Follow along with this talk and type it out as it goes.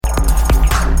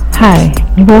Hi,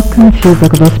 and welcome to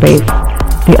Bookable Space,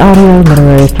 the audio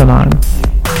literary salon.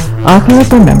 Author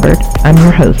of Remembered, I'm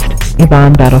your host,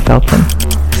 Yvonne Battle-Felton.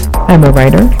 I'm a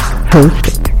writer,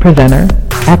 host, presenter,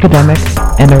 academic,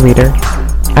 and a reader.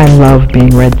 I love being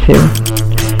read to.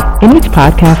 In each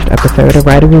podcast episode, a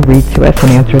writer will read to us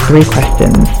and answer 3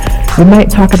 questions. We might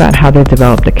talk about how they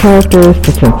developed the characters,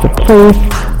 the sense of place,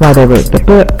 why they wrote the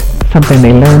book, something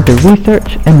they learned through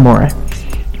research, and more.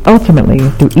 Ultimately,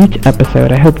 through each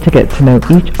episode, I hope to get to know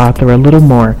each author a little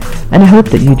more, and I hope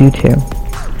that you do too.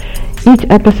 Each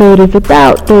episode is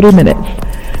about 30 minutes.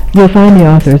 You'll find the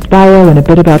author's bio and a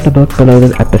bit about the book below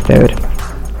the episode.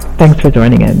 Thanks for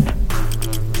joining in.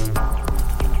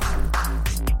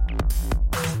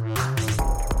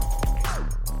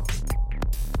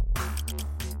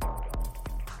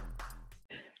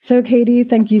 So, Katie,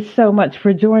 thank you so much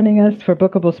for joining us for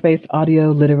Bookable Space Audio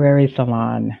Literary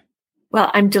Salon. Well,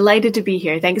 I'm delighted to be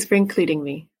here. Thanks for including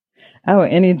me. Oh,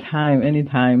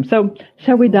 anytime. So,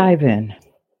 shall we dive in?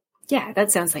 Yeah,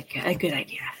 that sounds like a good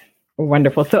idea.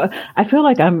 Wonderful. So, I feel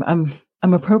like I'm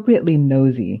appropriately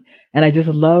nosy, and I just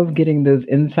love getting those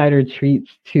insider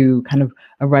treats to kind of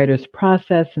a writer's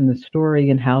process and the story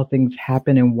and how things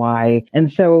happen and why. And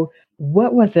so,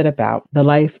 what was it about the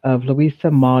life of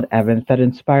Louisa Maud Evans that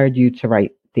inspired you to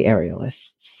write The Aerialists?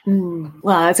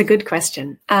 Well, that's a good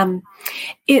question.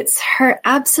 It's her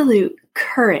absolute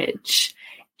courage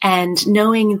and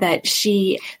knowing that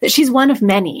she's one of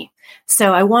many.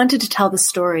 So I wanted to tell the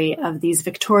story of these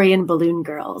Victorian balloon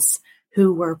girls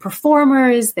who were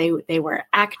performers, they were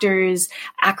actors,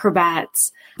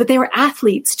 acrobats, but they were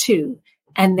athletes too.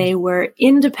 And they were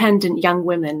independent young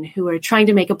women who were trying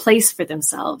to make a place for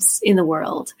themselves in the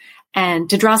world and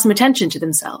to draw some attention to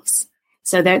themselves.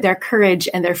 So their courage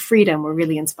and their freedom were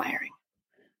really inspiring.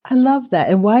 I love that.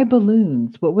 And why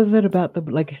balloons? What was it about the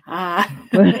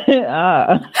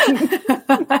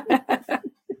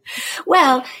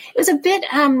Well, it was a bit,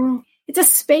 it's a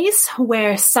space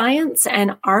where science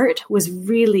and art was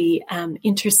really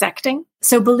intersecting.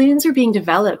 So balloons were being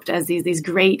developed as these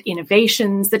great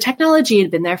innovations. The technology had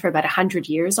been there for about 100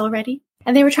 years already.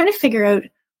 And they were trying to figure out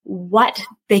what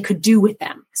they could do with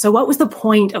them. So what was the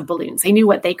point of balloons? They knew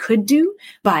what they could do,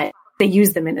 but they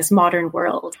used them in this modern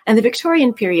world. And the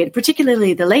Victorian period,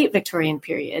 particularly the late Victorian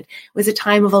period, was a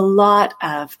time of a lot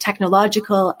of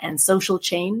technological and social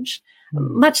change.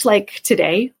 Much like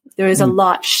today, there is a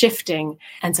lot shifting.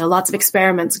 And so lots of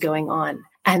experiments going on.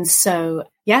 And so,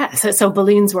 so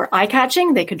balloons were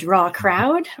eye-catching. They could draw a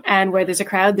crowd. And where there's a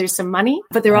crowd, there's some money.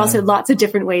 But there are also lots of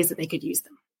different ways that they could use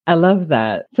them. I love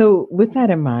that. So with that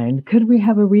in mind, could we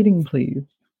have a reading, please?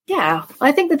 Yeah,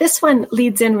 I think that this one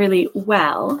leads in really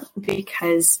well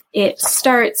because it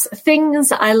starts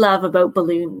Things I Love About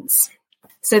Balloons.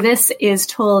 So this is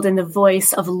told in the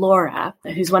voice of Laura,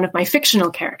 who's one of my fictional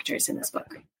characters in this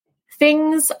book.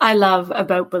 Things I love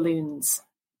about balloons.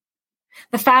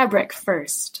 The fabric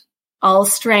first, all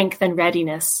strength and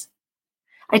readiness.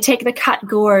 I take the cut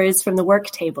gores from the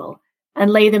work table and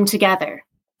lay them together.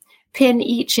 Pin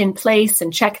each in place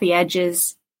and check the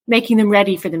edges, making them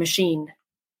ready for the machine.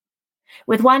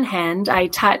 With one hand, I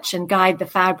touch and guide the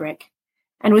fabric,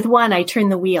 and with one, I turn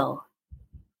the wheel.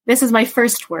 This is my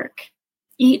first work,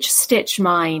 each stitch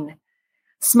mine,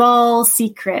 small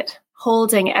secret,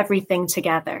 holding everything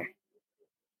together.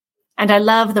 And I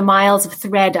love the miles of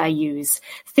thread I use,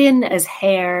 thin as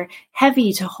hair,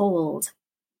 heavy to hold.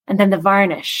 And then the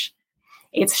varnish,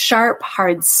 its sharp,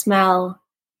 hard smell,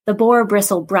 the boar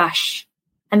bristle brush,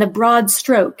 and the broad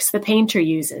strokes the painter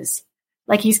uses,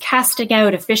 like he's casting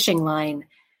out a fishing line,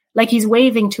 like he's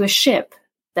waving to a ship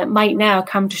that might now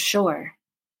come to shore.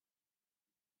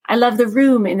 I love the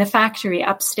room in the factory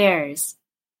upstairs,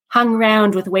 hung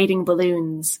round with waiting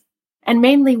balloons, and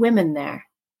mainly women there.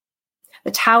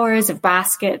 The towers of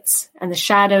baskets and the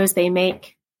shadows they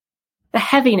make, the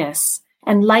heaviness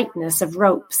and lightness of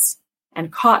ropes, and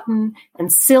cotton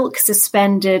and silk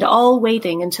suspended, all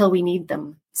waiting until we need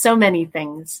them. So many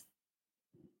things.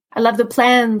 I love the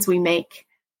plans we make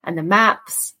and the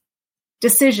maps,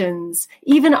 decisions,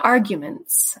 even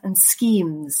arguments and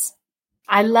schemes.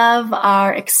 I love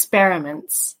our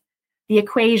experiments, the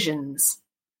equations,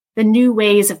 the new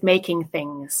ways of making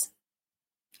things.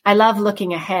 I love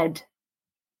looking ahead.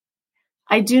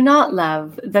 I do not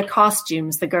love the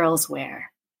costumes the girls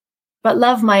wear, but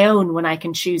love my own when I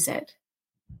can choose it.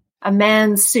 A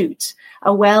man's suit,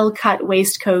 a well-cut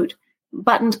waistcoat,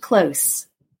 buttoned close,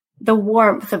 the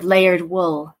warmth of layered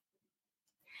wool.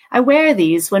 I wear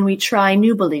these when we try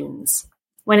new balloons,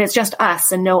 when it's just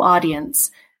us and no audience,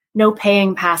 no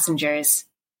paying passengers,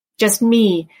 just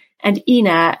me and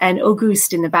Ina and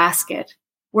Auguste in the basket,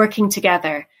 working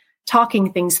together,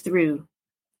 talking things through.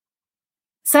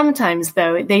 Sometimes,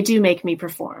 though, they do make me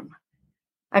perform.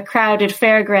 A crowded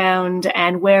fairground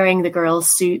and wearing the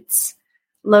girls' suits,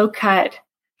 low cut,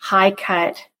 high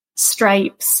cut,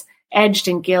 stripes, edged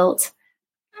and gilt.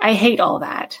 I hate all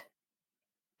that.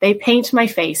 They paint my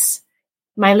face,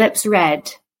 my lips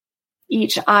red,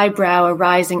 each eyebrow a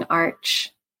rising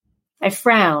arch. I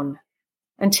frown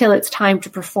until it's time to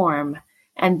perform,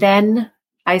 and then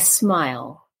I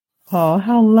smile. Oh,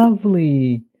 how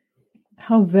lovely.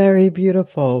 How very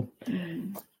beautiful.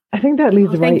 I think that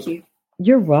leads right. Thank you.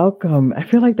 You're welcome. I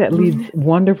feel like that leads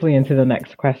wonderfully into the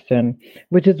next question,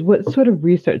 which is what sort of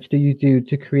research do you do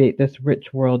to create this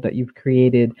rich world that you've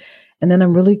created? And then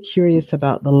I'm really curious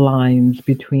about the lines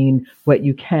between what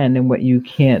you can and what you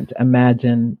can't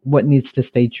imagine, what needs to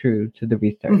stay true to the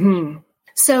research. Mm-hmm.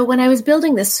 So when I was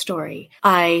building this story,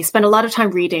 I spent a lot of time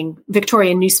reading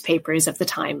Victorian newspapers of the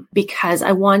time because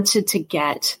I wanted to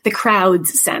get the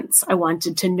crowd's sense. I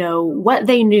wanted to know what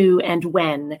they knew and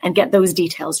when and get those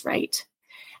details right.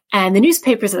 And the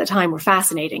newspapers at the time were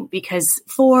fascinating because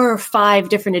 4 or 5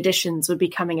 different editions would be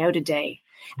coming out a day.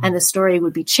 And the story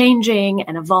would be changing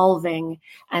and evolving.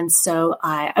 And so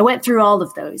I went through all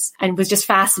of those and was just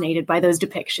fascinated by those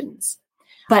depictions.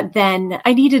 But then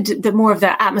I needed more of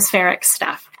the atmospheric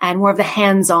stuff and more of the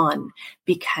hands-on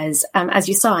because, as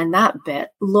you saw in that bit,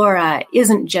 Laura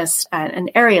isn't just an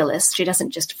aerialist. She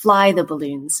doesn't just fly the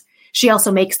balloons. She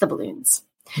also makes the balloons.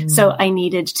 So I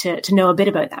needed to know a bit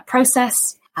about that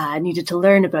process. I needed to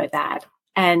learn about that.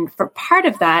 And for part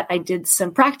of that, I did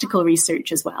some practical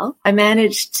research as well. I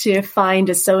managed to find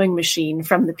a sewing machine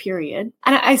from the period.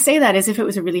 And I say that as if it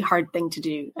was a really hard thing to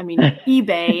do. I mean,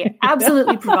 eBay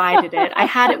absolutely provided it. I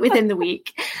had it within the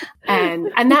week.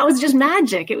 And that was just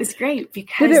magic. It was great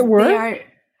because did it work?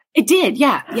 It did,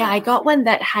 yeah. Yeah, I got one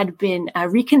that had been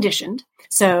reconditioned.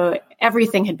 So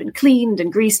everything had been cleaned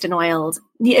and greased and oiled.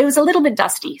 It was a little bit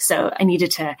dusty, so I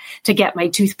needed to get my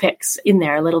toothpicks in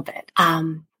there a little bit.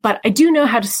 But I do know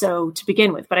how to sew to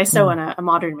begin with, but I sew on a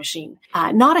modern machine,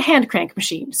 not a hand crank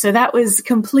machine. So that was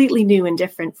completely new and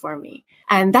different for me.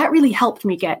 And that really helped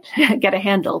me get a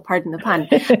handle, pardon the pun,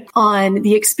 on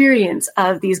the experience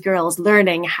of these girls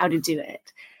learning how to do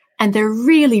it. And they're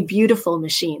really beautiful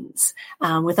machines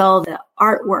with all the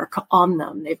artwork on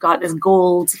them. They've got this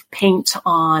gold paint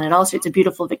on and all sorts of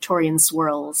beautiful Victorian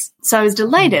swirls. So I was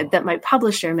delighted that my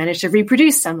publisher managed to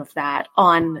reproduce some of that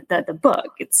on the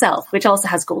book itself, which also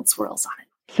has gold swirls on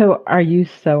it. So are you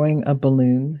sewing a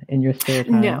balloon in your spare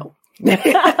time? No.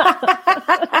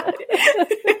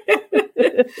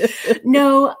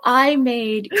 No, I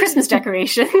made Christmas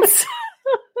decorations.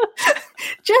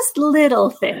 Just little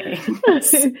things.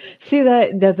 See,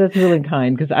 that's really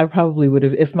kind because I probably would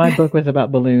have, if my book was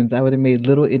about balloons, I would have made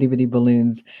little itty bitty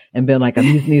balloons and been like, I'm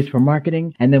using these for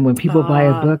marketing. And then when people buy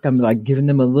a book, I'm like giving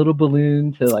them a little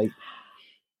balloon to like.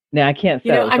 Now I can't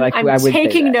sew. I'm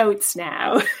taking notes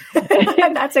now.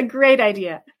 That's a great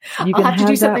idea. I'll have to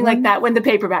do something like that when the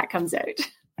paperback comes out.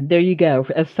 There you go.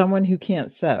 As someone who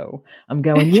can't sew, I'm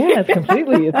going, yes,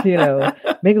 completely. It's,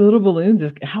 make little balloons.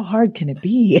 How hard can it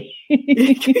be?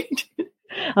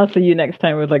 I'll see you next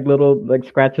time with like little like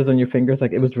scratches on your fingers.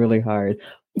 Like it was really hard.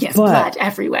 Yes, blood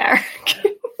everywhere.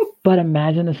 But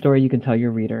imagine a story you can tell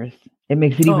your readers. It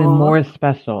makes it even more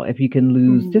special if you can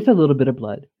lose just a little bit of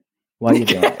blood while you're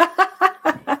doing it.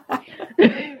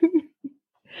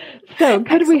 So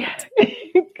could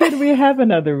we have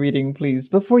another reading, please,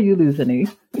 before you lose any?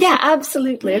 Yeah,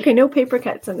 absolutely. Okay, no paper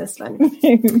cuts on this one.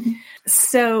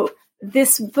 So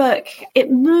this book,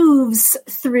 it moves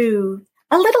through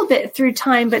a little bit through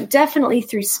time, but definitely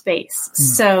through space.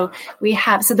 So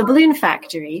the Balloon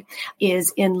Factory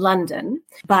is in London,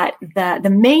 but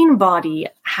the main body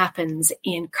happens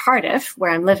in Cardiff, where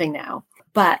I'm living now.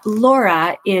 But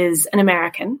Laura is an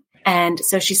American. And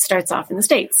so she starts off in the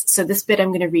States. So this bit I'm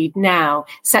going to read now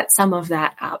sets some of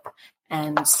that up.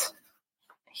 And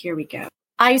here we go.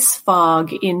 Ice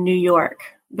fog in New York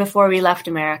before we left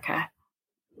America.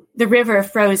 The river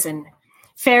frozen.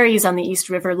 Ferries on the East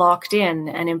River locked in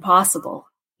and impossible.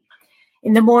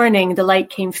 In the morning, the light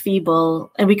came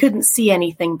feeble and we couldn't see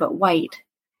anything but white.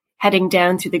 Heading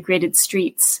down through the gridded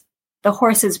streets. The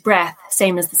horse's breath,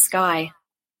 same as the sky.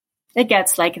 It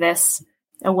gets like this,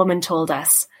 a woman told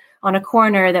us. On a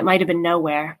corner that might have been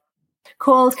nowhere.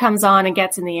 Cold comes on and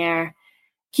gets in the air.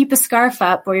 Keep a scarf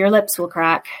up or your lips will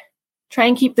crack. Try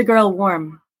and keep the girl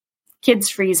warm. Kids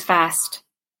freeze fast.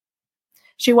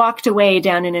 She walked away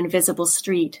down an invisible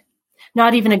street.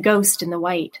 Not even a ghost in the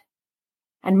white.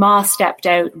 And Ma stepped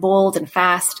out, bold and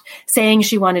fast, saying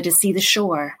she wanted to see the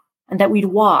shore and that we'd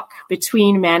walk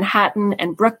between Manhattan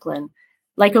and Brooklyn,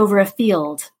 like over a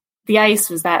field, The ice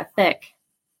was that thick.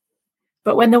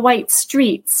 But when the white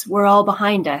streets were all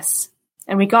behind us,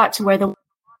 and we got to where the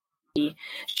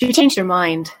she changed her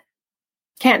mind.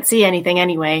 Can't see anything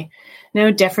anyway.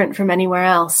 No different from anywhere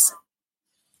else.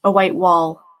 A white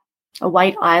wall, a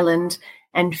white island,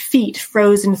 and feet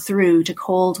frozen through to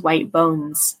cold white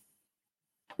bones.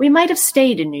 We might have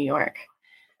stayed in New York.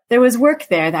 There was work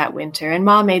there that winter, and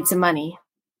Ma made some money.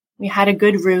 We had a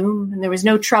good room, and there was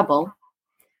no trouble.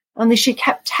 Only she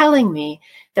kept telling me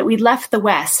that we'd left the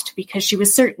West because she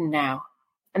was certain now,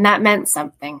 and that meant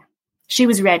something. She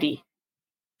was ready.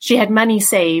 She had money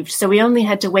saved, so we only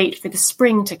had to wait for the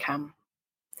spring to come.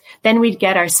 Then we'd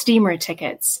get our steamer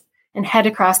tickets and head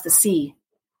across the sea.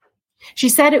 She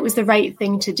said it was the right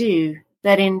thing to do,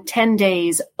 that in 10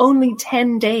 days, only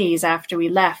 10 days after we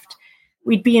left,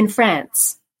 we'd be in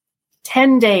France.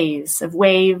 10 days of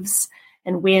waves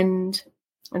and wind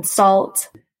and salt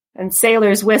and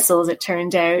sailors' whistles, it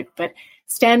turned out, but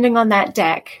standing on that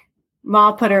deck,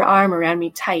 Ma put her arm around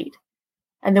me tight,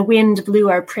 and the wind blew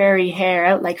our prairie hair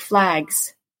out like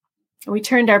flags. And we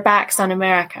turned our backs on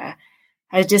America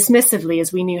as dismissively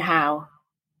as we knew how.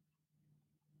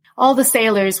 All the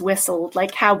sailors whistled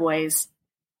like cowboys,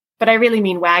 but I really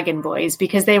mean wagon boys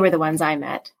because they were the ones I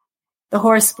met. The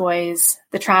horse boys,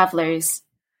 the travelers,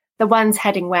 the ones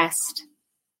heading west.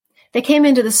 They came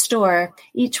into the store,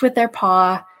 each with their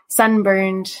paw,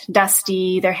 sunburned,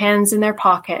 dusty, their hands in their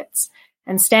pockets,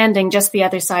 and standing just the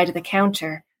other side of the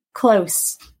counter,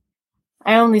 close.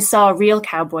 I only saw real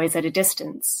cowboys at a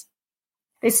distance.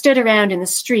 They stood around in the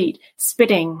street,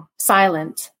 spitting,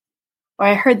 silent. Or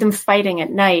I heard them fighting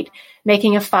at night,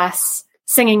 making a fuss,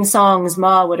 singing songs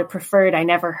Ma would have preferred I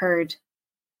never heard.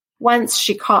 Once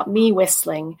she caught me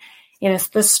whistling in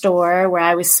the store where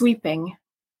I was sweeping,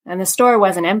 and the store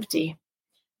wasn't empty.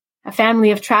 A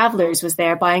family of travelers was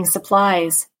there buying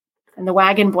supplies, and the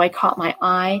wagon boy caught my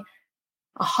eye.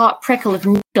 A hot prickle of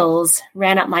needles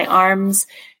ran up my arms,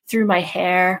 through my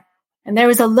hair, and there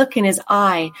was a look in his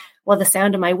eye while the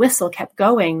sound of my whistle kept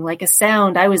going, like a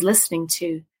sound I was listening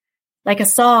to, like a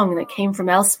song that came from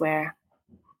elsewhere.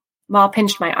 Ma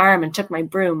pinched my arm and took my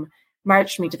broom,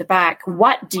 marched me to the back.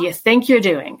 "What do you think you're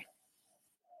doing?"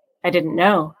 I didn't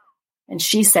know, and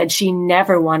she said she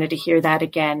never wanted to hear that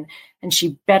again, and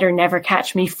she better never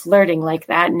catch me flirting like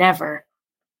that, never.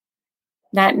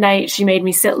 That night, she made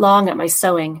me sit long at my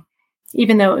sewing,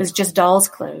 even though it was just doll's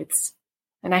clothes,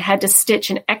 and I had to stitch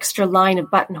an extra line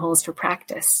of buttonholes for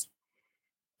practice.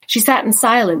 She sat in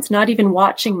silence, not even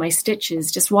watching my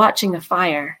stitches, just watching the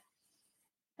fire.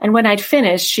 And when I'd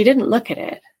finished, she didn't look at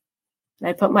it. And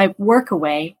I put my work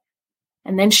away,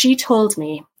 and then she told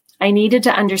me I needed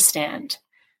to understand.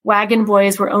 Wagon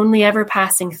boys were only ever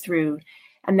passing through,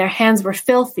 and their hands were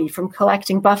filthy from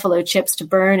collecting buffalo chips to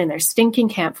burn in their stinking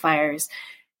campfires.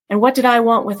 And what did I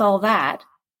want with all that,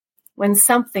 when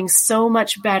something so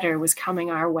much better was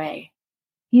coming our way?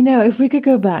 You know, if we could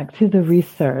go back to the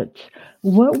research,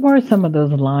 what were some of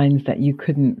those lines that you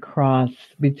couldn't cross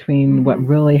between what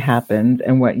really happened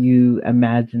and what you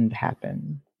imagined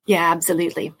happened? Yeah,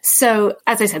 absolutely. So,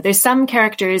 as I said, there's some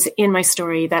characters in my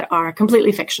story that are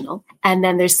completely fictional, and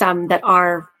then there's some that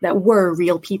were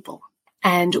real people.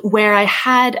 And where I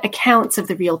had accounts of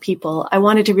the real people, I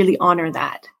wanted to really honor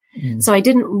that. So I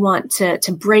didn't want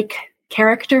to break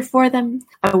character for them.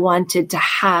 I wanted to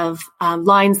have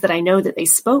lines that I know that they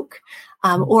spoke,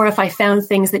 or if I found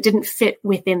things that didn't fit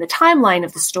within the timeline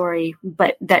of the story,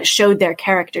 but that showed their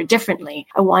character differently,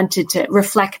 I wanted to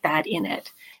reflect that in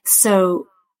it. So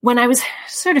when I was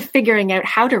sort of figuring out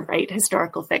how to write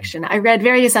historical fiction, I read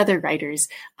various other writers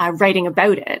writing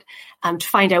about it to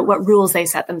find out what rules they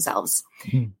set themselves.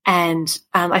 And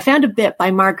I found a bit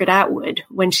by Margaret Atwood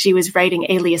when she was writing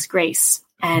Alias Grace.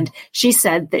 And she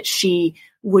said that she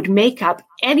would make up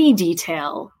any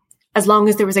detail as long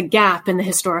as there was a gap in the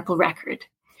historical record.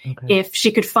 Okay. If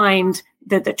she could find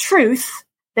the truth,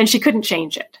 then she couldn't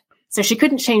change it. So she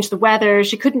couldn't change the weather.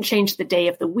 She couldn't change the day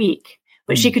of the week.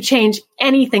 But she could change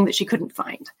anything that she couldn't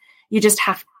find. You just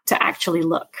have to actually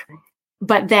look.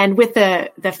 But then with the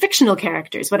fictional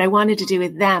characters, what I wanted to do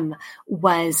with them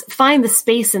was find the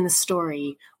space in the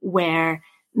story where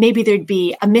maybe there'd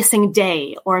be a missing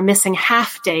day or a missing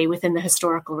half day within the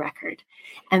historical record,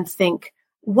 and think,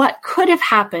 what could have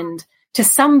happened to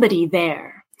somebody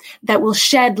there that will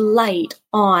shed light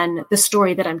on the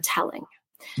story that I'm telling?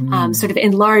 Sort of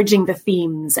enlarging the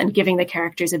themes and giving the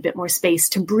characters a bit more space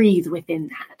to breathe within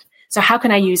that. So how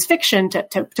can I use fiction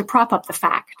to prop up the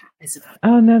fact?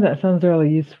 Oh, no, that sounds really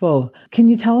useful. Can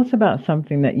you tell us about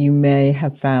something that you may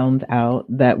have found out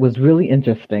that was really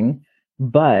interesting,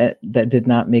 but that did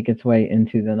not make its way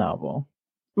into the novel?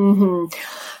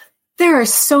 There are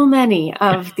so many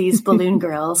of these balloon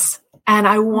girls, and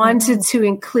I wanted to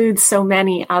include so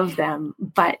many of them,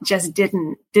 but just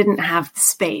didn't have the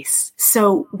space.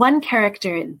 So one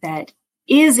character that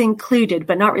is included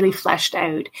but not really fleshed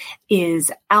out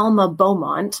is Alma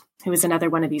Beaumont, who is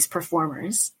another one of these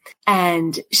performers.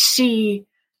 And she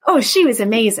was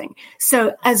amazing.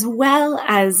 So as well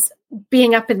as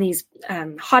being up in these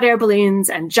hot air balloons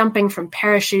and jumping from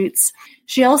parachutes,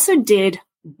 she also did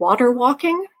water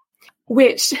walking,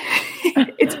 which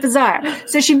it's bizarre.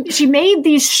 So she made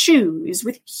these shoes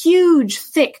with huge,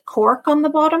 thick cork on the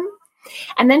bottom.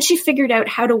 And then she figured out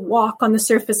how to walk on the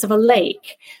surface of a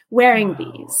lake wearing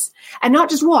these, and not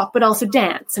just walk, but also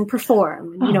dance and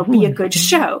perform and, be a good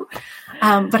show.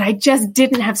 But I just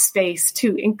didn't have space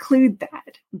to include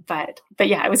that. But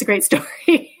yeah, it was a great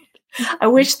story. I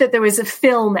wish that there was a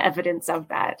film evidence of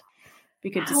that. We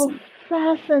could just...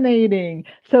 Fascinating.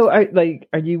 So what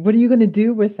are you going to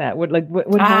do with that?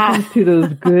 What happens to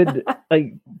those good,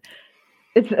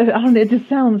 it just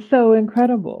sounds so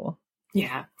incredible.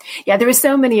 Yeah. There were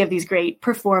so many of these great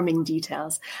performing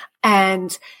details,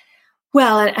 and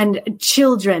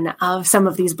children of some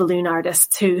of these balloon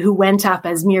artists who went up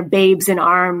as mere babes in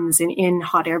arms in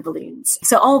hot air balloons.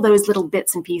 So all those little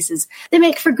bits and pieces, they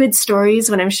make for good stories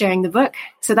when I'm sharing the book.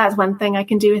 So that's one thing I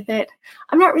can do with it.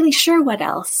 I'm not really sure what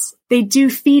else. They do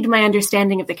feed my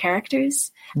understanding of the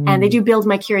characters, and they do build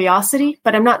my curiosity,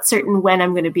 but I'm not certain when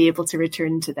I'm going to be able to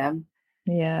return to them.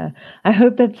 Yeah, I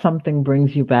hope that something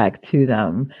brings you back to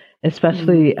them,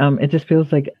 especially it just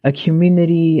feels like a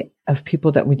community of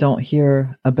people that we don't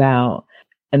hear about,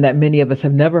 and that many of us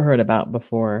have never heard about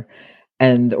before,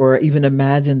 or even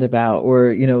imagined about,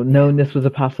 or known this was a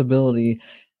possibility.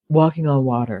 Walking on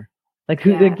water, do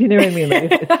you know what I mean?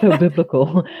 It's so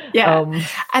biblical. Yeah,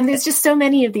 and there's just so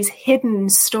many of these hidden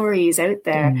stories out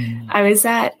there. I was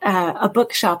at a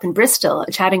bookshop in Bristol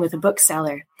chatting with a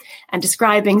bookseller and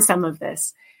describing some of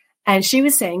this, and she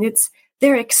was saying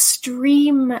they're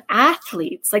extreme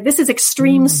athletes. This is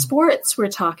extreme sports we're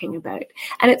talking about.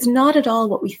 And it's not at all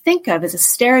what we think of as a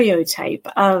stereotype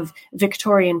of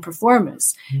Victorian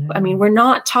performers. I mean, we're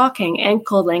not talking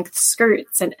ankle-length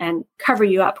skirts and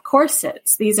cover-you-up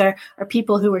corsets. These are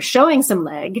people who are showing some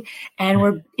leg and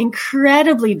were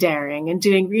incredibly daring and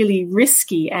doing really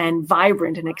risky and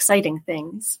vibrant and exciting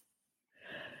things.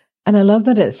 And I love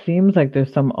that it seems like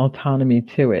there's some autonomy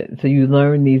to it. So you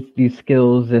learn these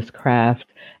skills, this craft,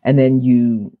 and then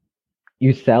you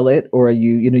sell it, or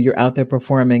you're out there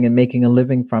performing and making a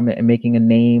living from it and making a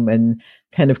name and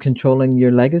kind of controlling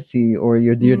your legacy or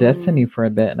your destiny for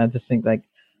a bit. And I just think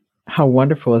how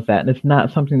wonderful is that? And it's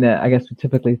not something that I guess we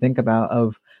typically think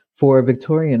about for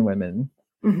Victorian women.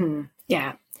 Mm-hmm.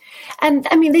 Yeah. And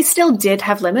I mean, they still did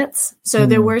have limits. So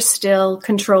there were still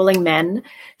controlling men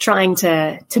trying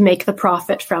to make the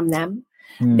profit from them.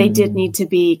 They did need to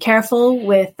be careful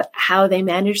with how they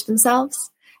managed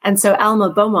themselves. And so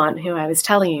Alma Beaumont, who I was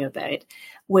telling you about,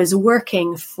 was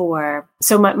working for...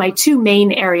 So my two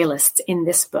main aerialists in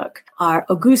this book are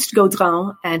Auguste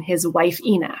Gaudran and his wife,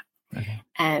 Ina. Okay.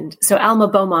 And so Alma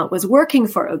Beaumont was working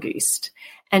for Auguste.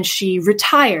 And she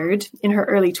retired in her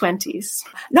early 20s,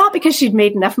 not because she'd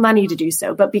made enough money to do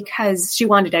so, but because she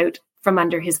wanted out from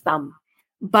under his thumb.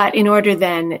 But in order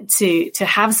then to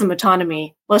have some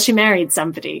autonomy, she married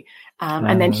somebody,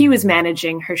 and then he was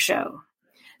managing her show.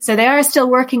 So they are still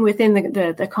working within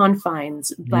the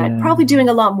confines, but probably doing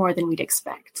a lot more than we'd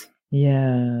expect.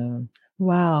 Yeah.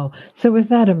 Wow. So with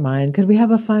that in mind, could we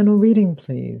have a final reading,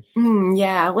 please?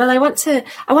 Yeah. Well, I want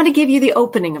to give you the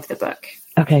opening of the book.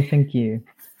 Okay. Thank you.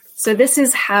 So this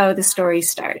is how the story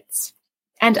starts.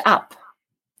 And up.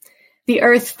 The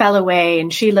earth fell away,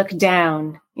 and she looked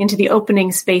down into the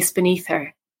opening space beneath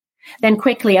her, then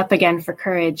quickly up again for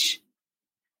courage.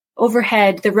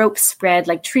 Overhead, the ropes spread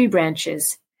like tree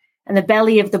branches, and the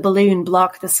belly of the balloon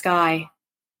blocked the sky.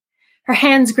 Her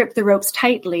hands gripped the ropes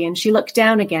tightly, and she looked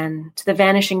down again to the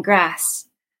vanishing grass,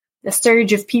 the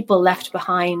surge of people left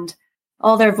behind,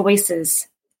 all their voices.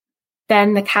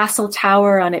 Then the castle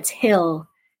tower on its hill,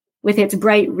 with its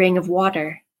bright ring of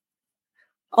water.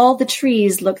 All the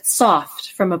trees looked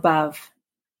soft from above.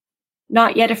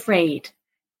 Not yet afraid.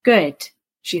 Good,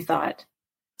 she thought.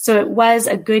 So it was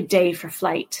a good day for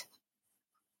flight.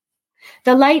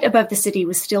 The light above the city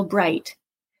was still bright,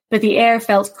 but the air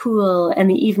felt cool and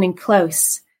the evening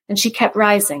close, and she kept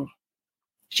rising.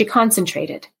 She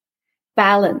concentrated.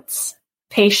 Balance,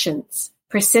 patience,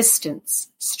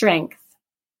 persistence, strength.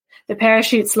 The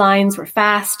parachute's lines were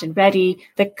fast and ready,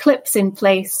 the clips in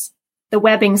place, the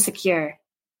webbing secure.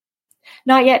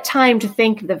 Not yet time to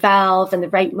think of the valve and the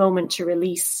right moment to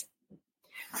release.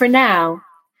 For now,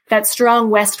 That strong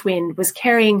west wind was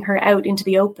carrying her out into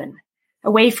the open,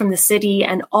 away from the city,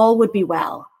 and all would be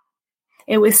well.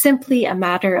 It was simply a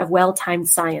matter of well-timed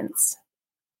science.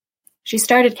 She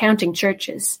started counting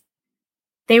churches.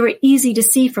 They were easy to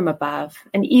see from above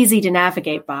and easy to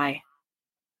navigate by.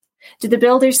 Did the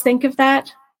builders think of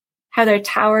that? How their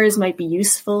towers might be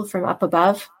useful from up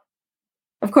above?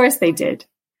 Of course they did.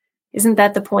 Isn't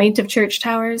that the point of church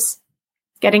towers?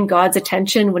 Getting God's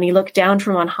attention when he looked down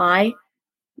from on high?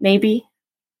 Maybe.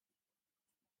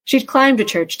 She'd climbed a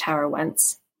church tower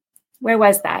once. Where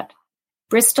was that?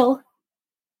 Bristol?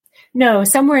 No,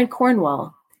 somewhere in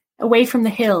Cornwall, away from the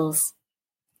hills.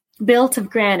 Built of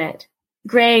granite,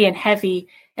 grey and heavy,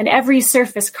 and every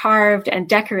surface carved and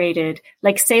decorated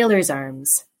like sailors'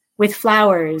 arms, with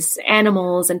flowers,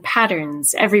 animals, and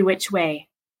patterns every which way.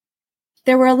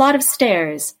 There were a lot of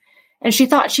stairs, and she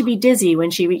thought she'd be dizzy when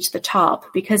she reached the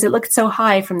top because it looked so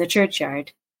high from the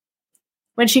churchyard.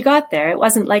 When she got there, it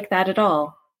wasn't like that at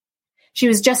all. She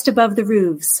was just above the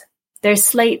roofs, their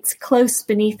slates close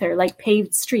beneath her like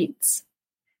paved streets,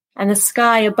 and the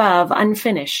sky above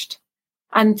unfinished,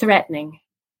 unthreatening.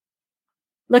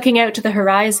 Looking out to the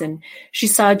horizon, she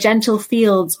saw gentle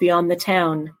fields beyond the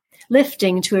town,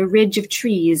 lifting to a ridge of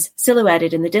trees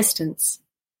silhouetted in the distance.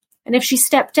 And if she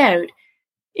stepped out,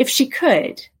 if she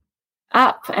could,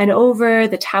 up and over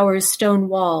the tower's stone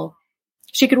wall,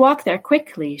 she could walk there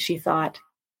quickly, she thought.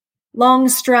 Long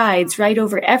strides right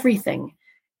over everything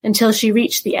until she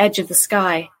reached the edge of the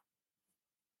sky.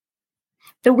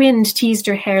 The wind teased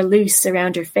her hair loose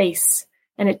around her face,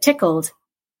 and it tickled,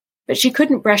 but she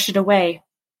couldn't brush it away.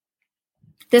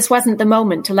 This wasn't the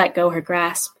moment to let go her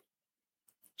grasp.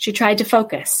 She tried to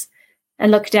focus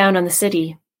and look down on the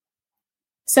city.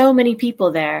 So many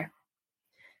people there.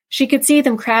 She could see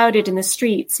them crowded in the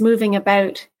streets, moving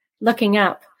about, looking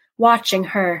up, watching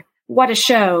her. What a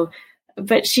show!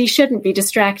 But she shouldn't be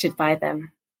distracted by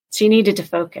them. She needed to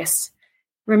focus.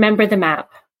 Remember the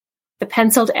map, the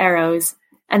penciled arrows,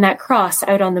 and that cross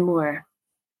out on the moor.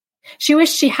 She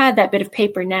wished she had that bit of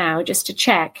paper now, just to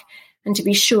check and to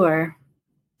be sure.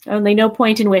 Only no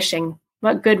point in wishing.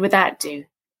 What good would that do?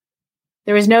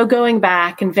 There was no going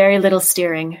back and very little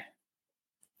steering.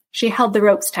 She held the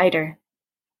ropes tighter.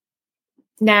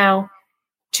 Now,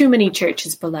 too many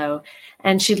churches below,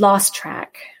 and she'd lost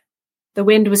track. The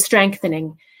wind was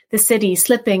strengthening, the city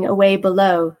slipping away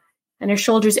below, and her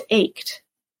shoulders ached.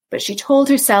 But she told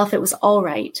herself it was all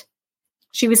right.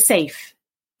 She was safe.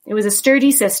 It was a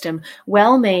sturdy system,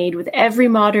 well made with every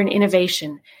modern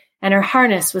innovation, and her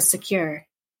harness was secure.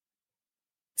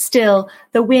 Still,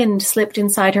 the wind slipped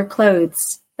inside her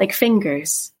clothes, like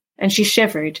fingers, and she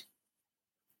shivered.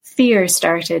 Fear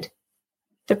started.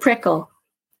 The prickle.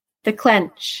 The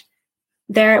clench.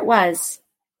 There it was.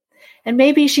 And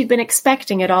maybe she'd been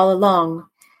expecting it all along.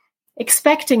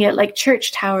 Expecting it like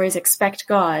church towers expect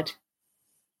God.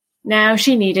 Now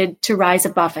she needed to rise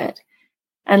above it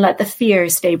and let the fear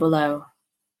stay below.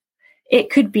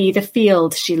 It could be the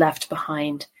field she left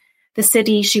behind, the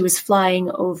city she was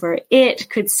flying over. It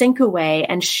could sink away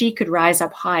and she could rise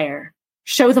up higher,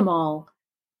 show them all.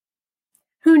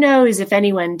 Who knows if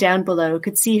anyone down below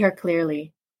could see her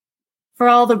clearly? For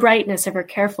all the brightness of her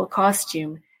careful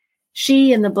costume,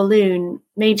 she and the balloon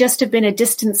may just have been a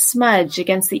distant smudge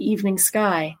against the evening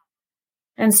sky.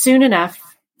 And soon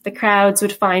enough, the crowds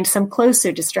would find some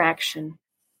closer distraction,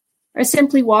 or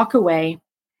simply walk away,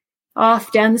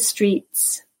 off down the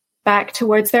streets, back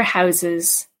towards their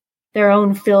houses, their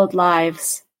own filled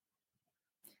lives.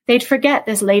 They'd forget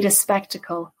this latest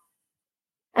spectacle.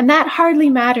 And that hardly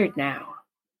mattered now.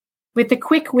 With the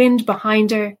quick wind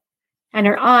behind her, and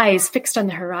her eyes fixed on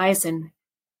the horizon,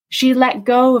 she let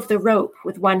go of the rope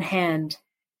with one hand.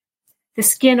 The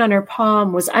skin on her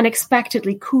palm was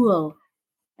unexpectedly cool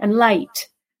and light,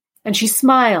 and she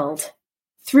smiled,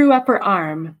 threw up her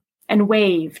arm, and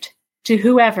waved to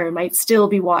whoever might still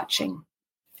be watching.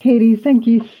 Katie, thank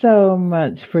you so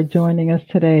much for joining us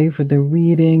today for the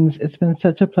readings. It's been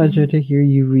such a pleasure to hear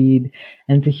you read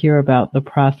and to hear about the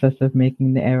process of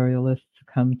making the aerialists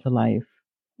come to life.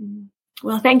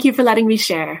 Well, thank you for letting me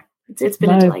share. It's been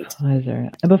a delight. My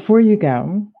pleasure. And before you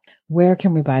go, where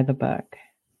can we buy the book?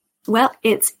 Well,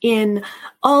 it's in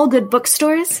all good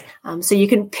bookstores, so you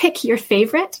can pick your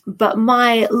favorite. But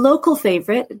my local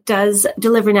favorite does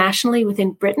deliver nationally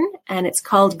within Britain, and it's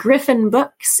called Griffin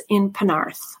Books in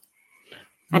Penarth.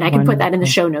 And I can put that in the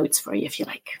show notes for you if you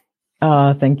like.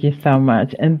 Oh, thank you so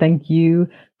much. And thank you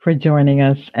for joining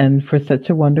us and for such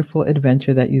a wonderful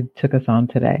adventure that you took us on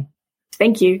today.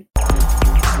 Thank you.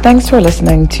 Thanks for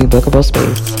listening to Bookable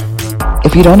Space.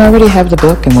 If you don't already have the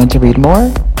book and want to read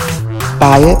more,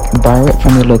 Buy it, borrow it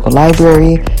from your local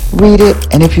library, read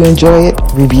it, and if you enjoy it,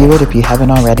 review it if you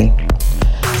haven't already.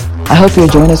 I hope you'll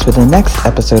join us for the next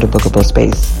episode of Bookable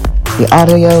Space, the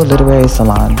audio literary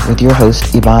salon with your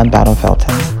host, Yvonne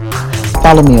Battle-Felton.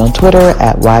 Follow me on Twitter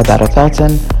at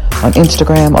ybattlefelton, on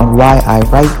Instagram on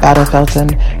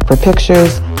YIWriteBattleFelton for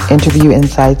pictures, interview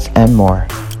insights, and more.